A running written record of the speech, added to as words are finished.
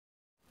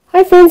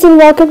Hi friends and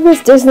welcome to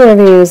Miss Disney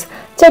Reviews.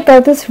 Check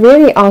out this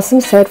really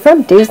awesome set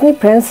from Disney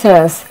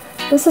Princess.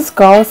 This is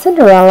called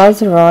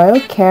Cinderella's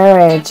Royal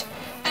Carriage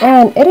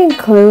and it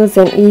includes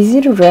an easy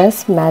to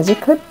dress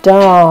MagiClip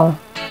doll.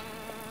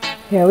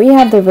 Here we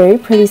have the very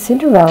pretty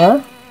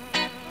Cinderella.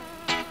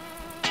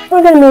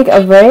 We're going to make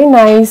a very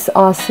nice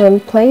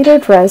awesome Play-Doh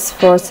dress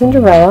for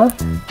Cinderella.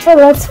 So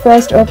let's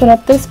first open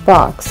up this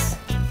box.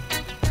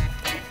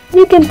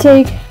 You can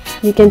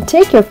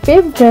take your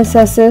favorite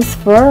princesses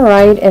for a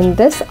ride in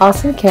this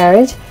awesome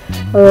carriage.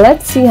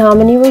 Let's see how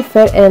many will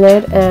fit in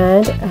it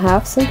and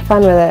have some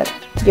fun with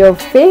it. Your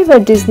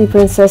favorite Disney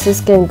princesses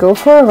can go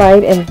for a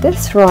ride in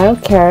this royal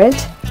carriage.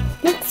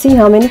 Let's see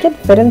how many can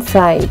fit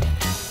inside.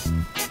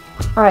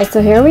 Alright, so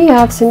here we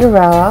have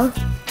Cinderella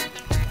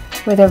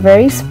with a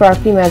very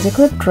sparkly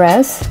MagiClip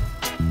dress.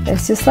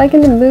 It's just like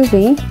in the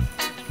movie.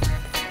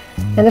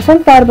 And the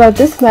fun part about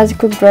this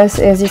MagiClip dress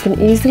is you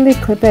can easily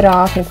clip it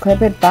off and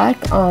clip it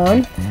back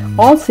on.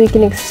 Also, you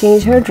can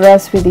exchange her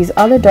dress with these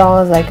other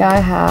dolls, like I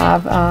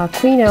have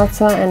Queen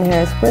Elsa and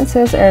here's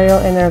Princess Ariel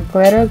in her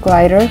glitter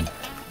glider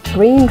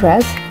green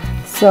dress.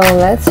 So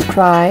let's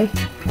try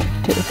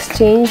to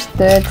exchange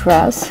the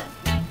dress.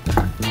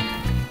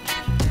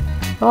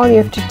 All you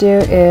have to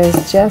do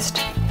is just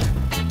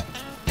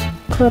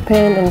clip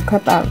in and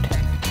clip out.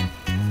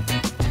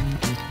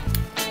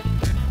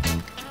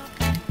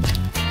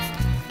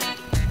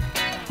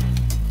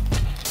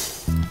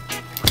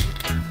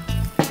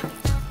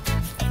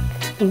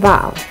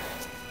 Wow.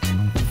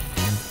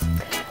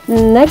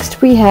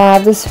 Next we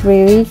have this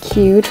really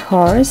cute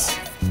horse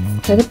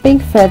with a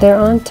pink feather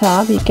on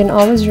top. You can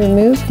always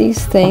remove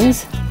these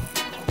things.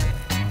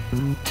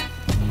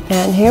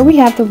 And here we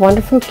have the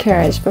wonderful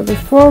carriage. But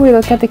before we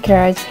look at the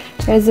carriage,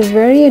 there's a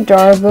very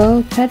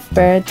adorable pet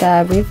bird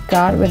that we've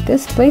got with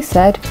this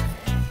playset.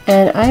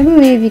 And I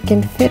believe you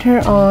can fit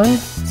her on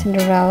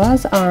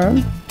Cinderella's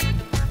arm.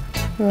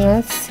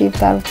 Let's see if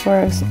that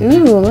works.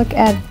 Ooh, look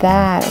at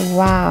that.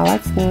 Wow,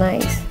 that's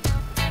nice.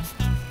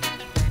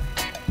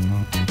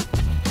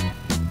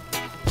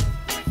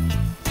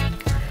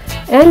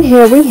 And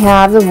here we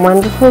have the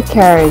wonderful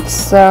carriage.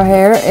 So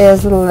here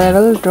is the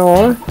little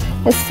door.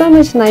 There's so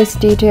much nice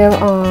detail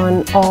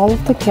on all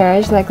of the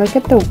carriage. Like, look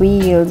at the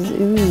wheels.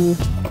 Ooh.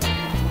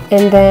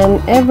 And then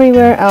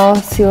everywhere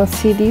else you'll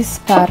see these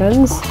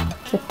patterns.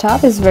 The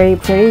top is very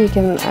pretty. You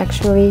can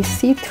actually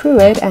see through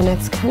it and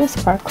it's kind of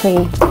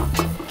sparkly.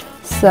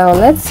 So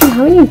let's see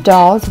how many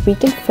dolls we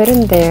can fit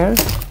in there.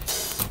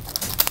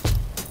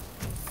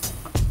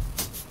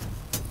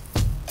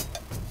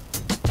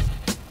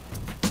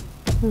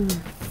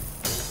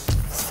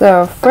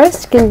 So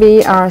first can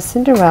be our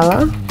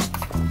Cinderella.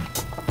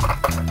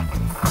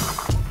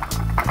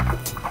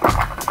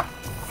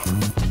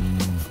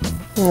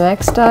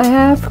 Next I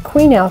have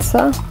Queen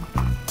Elsa. So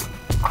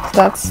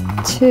that's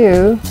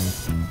 2.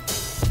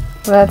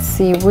 Let's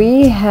see,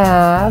 we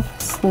have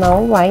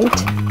Snow White.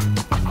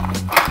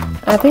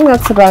 I think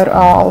that's about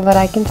all that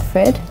I can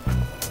fit.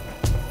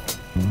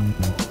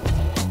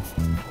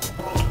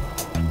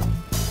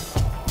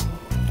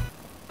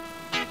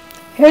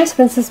 Here's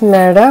Princess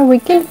Merida. We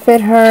can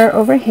fit her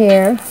over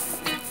here.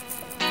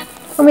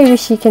 Or maybe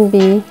she can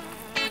be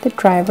the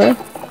driver.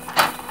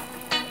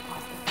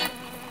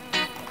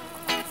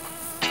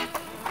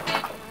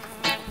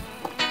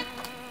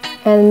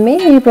 And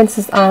maybe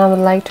Princess Anna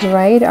would like to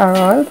ride our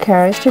royal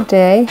carriage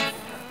today.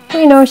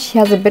 We know she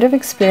has a bit of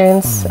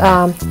experience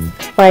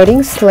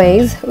riding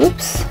sleighs.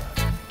 Oops.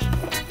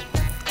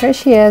 Here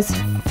she is.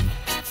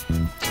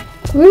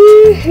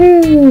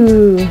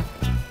 Woohoo!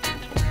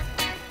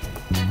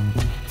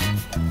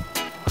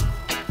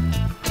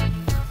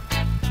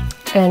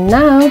 And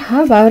now,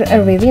 how about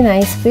a really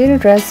nice Play-Doh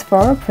dress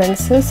for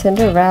Princess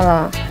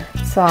Cinderella?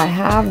 So I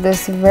have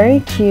this very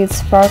cute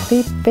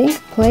sparkly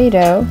pink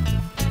Play-Doh.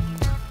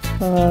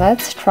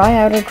 Let's try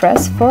out a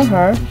dress for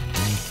her.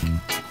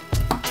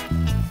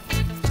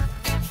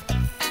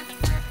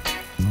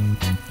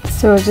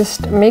 So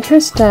just make her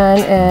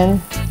stand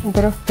in a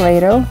bit of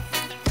Play-Doh.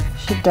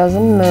 She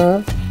doesn't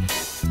move.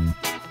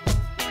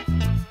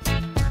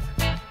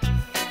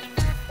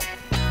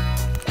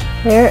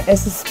 Here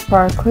is a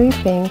sparkly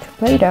pink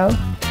Play-Doh.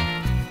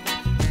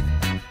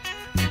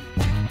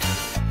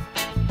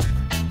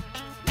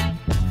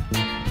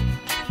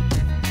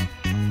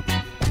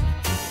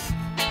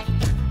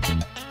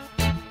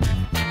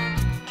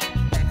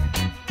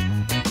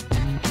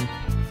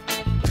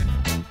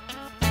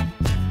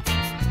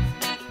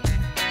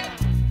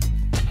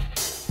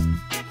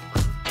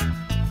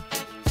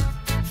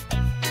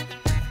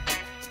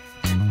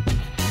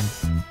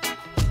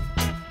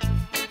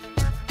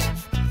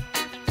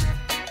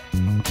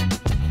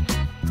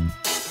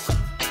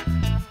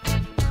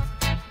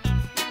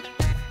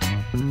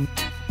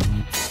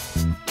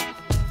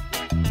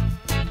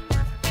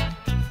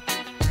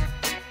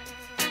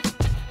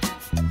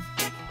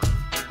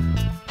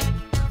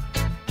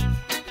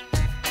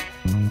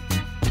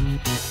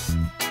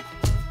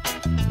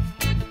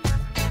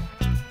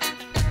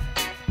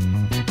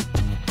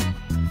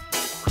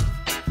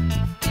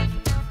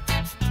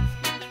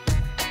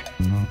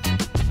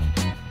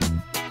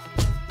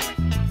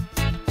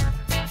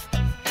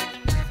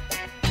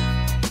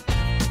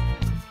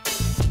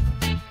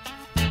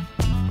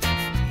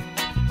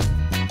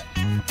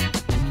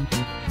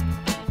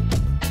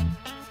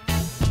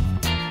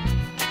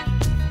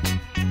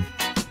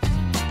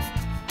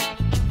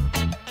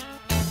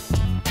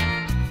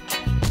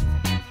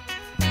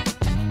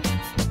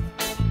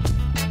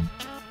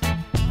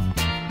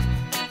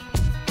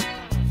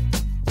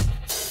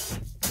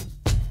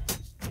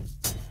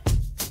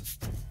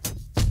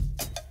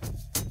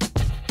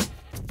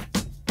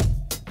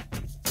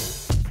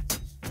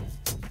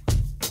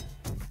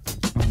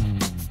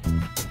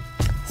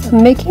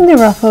 I'm making the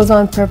ruffles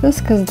on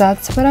purpose because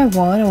that's what I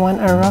want. I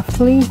want a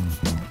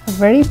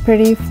very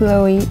pretty,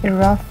 flowy,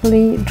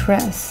 ruffly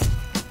dress.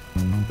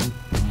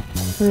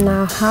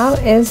 Now, how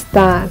is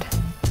that?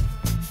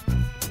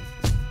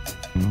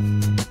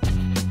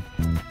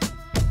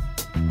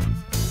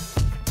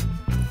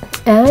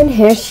 And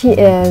here she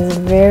is,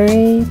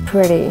 very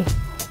pretty.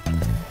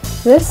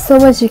 There's so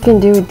much you can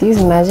do with these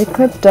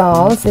MagiClip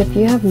dolls. If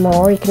you have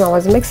more, you can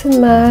always mix and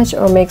match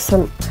or make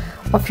some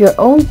of your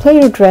own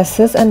Play-Doh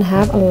dresses and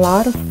have a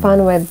lot of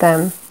fun with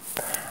them.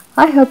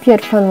 I hope you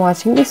had fun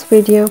watching this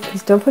video.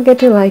 Please don't forget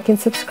to like and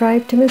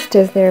subscribe to Miss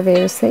Disney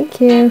Reviews. Thank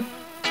you.